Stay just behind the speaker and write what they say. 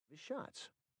shots.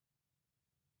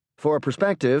 For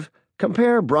perspective,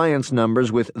 compare Bryant's numbers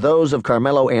with those of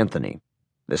Carmelo Anthony,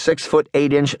 the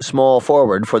 6'8" small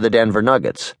forward for the Denver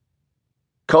Nuggets.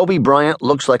 Kobe Bryant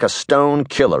looks like a stone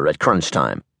killer at crunch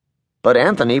time, but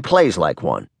Anthony plays like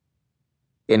one.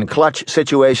 In clutch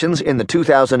situations in the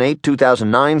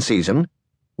 2008-2009 season,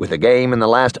 with a game in the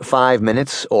last 5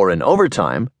 minutes or in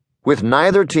overtime, with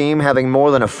neither team having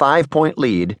more than a 5-point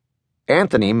lead,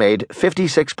 Anthony made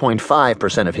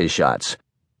 56.5% of his shots.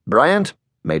 Bryant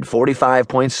made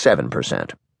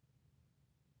 45.7%.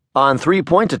 On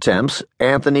three-point attempts,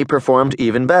 Anthony performed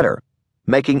even better,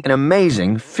 making an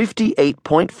amazing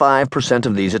 58.5%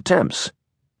 of these attempts,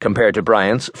 compared to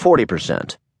Bryant's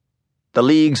 40%. The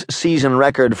league's season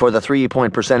record for the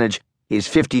three-point percentage is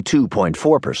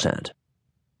 52.4%.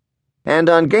 And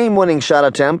on game-winning shot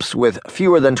attempts with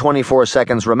fewer than 24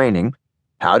 seconds remaining,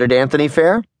 how did Anthony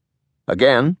fare?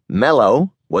 Again,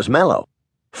 Melo was Melo,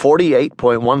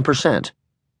 48.1%,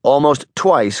 almost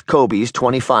twice Kobe's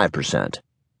 25%.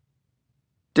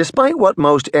 Despite what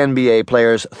most NBA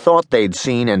players thought they'd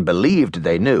seen and believed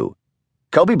they knew,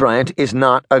 Kobe Bryant is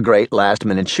not a great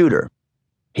last-minute shooter.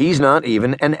 He's not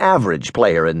even an average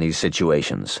player in these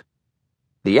situations.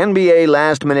 The NBA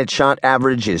last-minute shot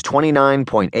average is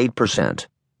 29.8%.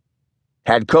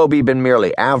 Had Kobe been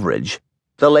merely average,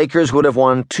 the Lakers would have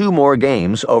won 2 more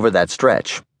games over that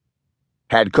stretch.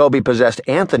 Had Kobe possessed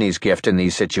Anthony's gift in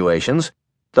these situations,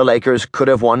 the Lakers could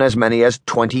have won as many as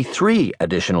 23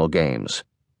 additional games,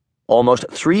 almost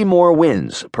 3 more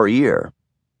wins per year.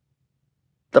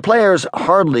 The players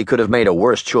hardly could have made a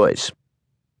worse choice.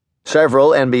 Several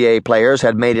NBA players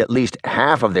had made at least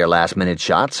half of their last-minute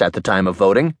shots at the time of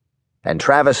voting, and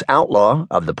Travis Outlaw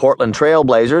of the Portland Trail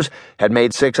Blazers had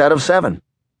made 6 out of 7.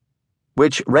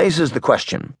 Which raises the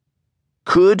question,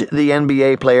 could the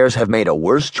NBA players have made a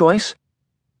worse choice?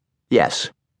 Yes.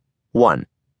 1.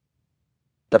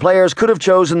 The players could have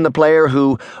chosen the player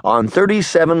who, on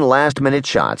 37 last-minute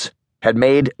shots, had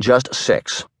made just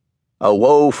 6, a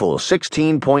woeful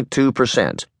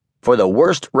 16.2%, for the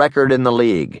worst record in the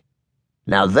league.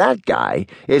 Now that guy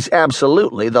is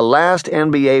absolutely the last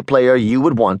NBA player you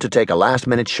would want to take a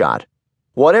last-minute shot.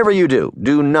 Whatever you do,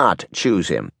 do not choose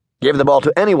him. Give the ball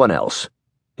to anyone else.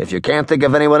 If you can't think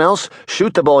of anyone else,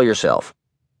 shoot the ball yourself.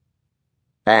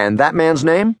 And that man's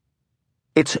name?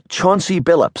 It's Chauncey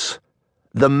Billups,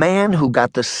 the man who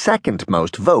got the second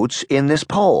most votes in this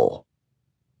poll.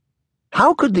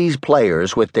 How could these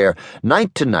players, with their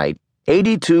night-to-night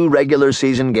 82 regular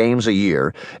season games a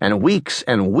year and weeks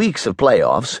of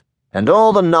playoffs, and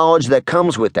all the knowledge that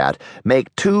comes with that,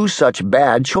 make 2 such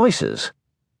bad choices?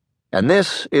 And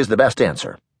this is the best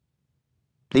answer.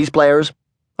 These players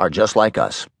are just like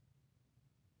us.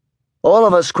 All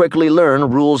of us quickly learn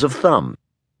rules of thumb,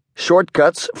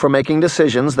 shortcuts for making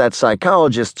decisions that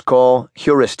psychologists call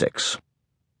heuristics.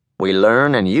 We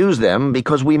learn and use them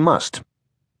because we must.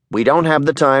 We don't have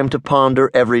the time to ponder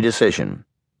every decision.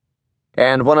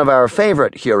 And one of our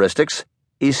favorite heuristics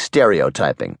is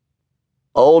stereotyping.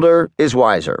 Older is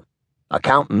wiser.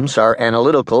 Accountants are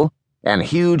analytical, and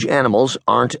huge animals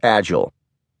aren't agile.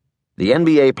 The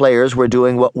NBA players were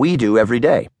doing what we do every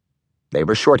day. They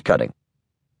were shortcutting.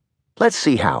 Let's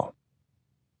see how.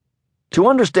 To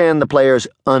understand the players'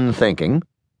 unthinking,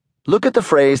 look at the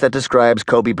phrase that describes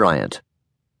Kobe Bryant,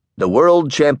 the world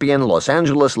champion Los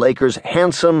Angeles Lakers'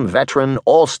 handsome veteran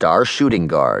all-star shooting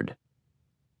guard.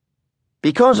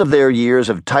 Because of their years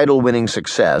of title-winning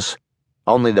success,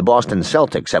 only the Boston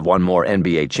Celtics have won more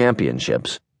NBA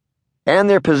championships, and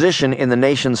their position in the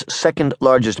nation's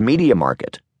second-largest media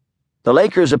market, the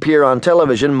Lakers appear on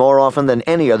television more often than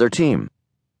any other team.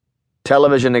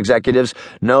 Television executives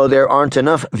know there aren't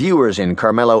enough viewers in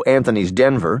Carmelo Anthony's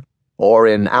Denver, or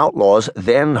in Outlaw's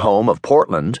then home of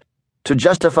Portland, to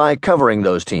justify covering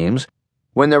those teams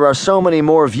when there are so many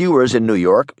more viewers in New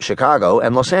York, Chicago,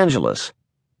 and Los Angeles.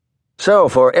 So,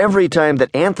 for every time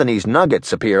that Anthony's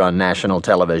Nuggets appear on national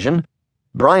television,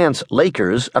 Bryant's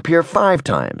Lakers appear 5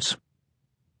 times.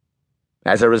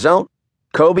 As a result,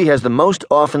 Kobe has the most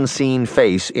often seen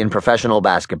face in professional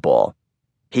basketball.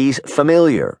 He's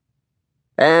familiar.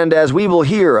 And as we will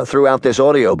hear throughout this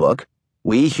audiobook,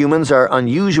 we humans are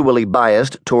unusually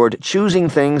biased toward choosing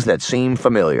things that seem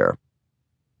familiar.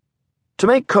 To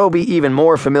make Kobe even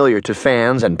more familiar to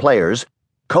fans and players,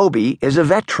 Kobe is a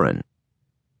veteran.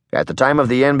 At the time of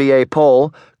the NBA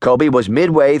poll, Kobe was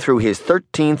midway through his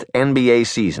 13th NBA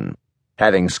season,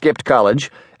 having skipped college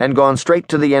and gone straight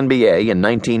to the NBA in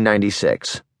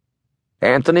 1996.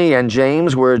 Anthony and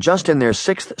James were just in their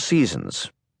 6th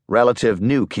seasons, relative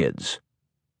new kids.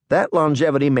 That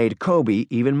longevity made Kobe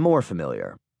even more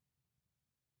familiar.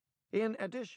 In addition,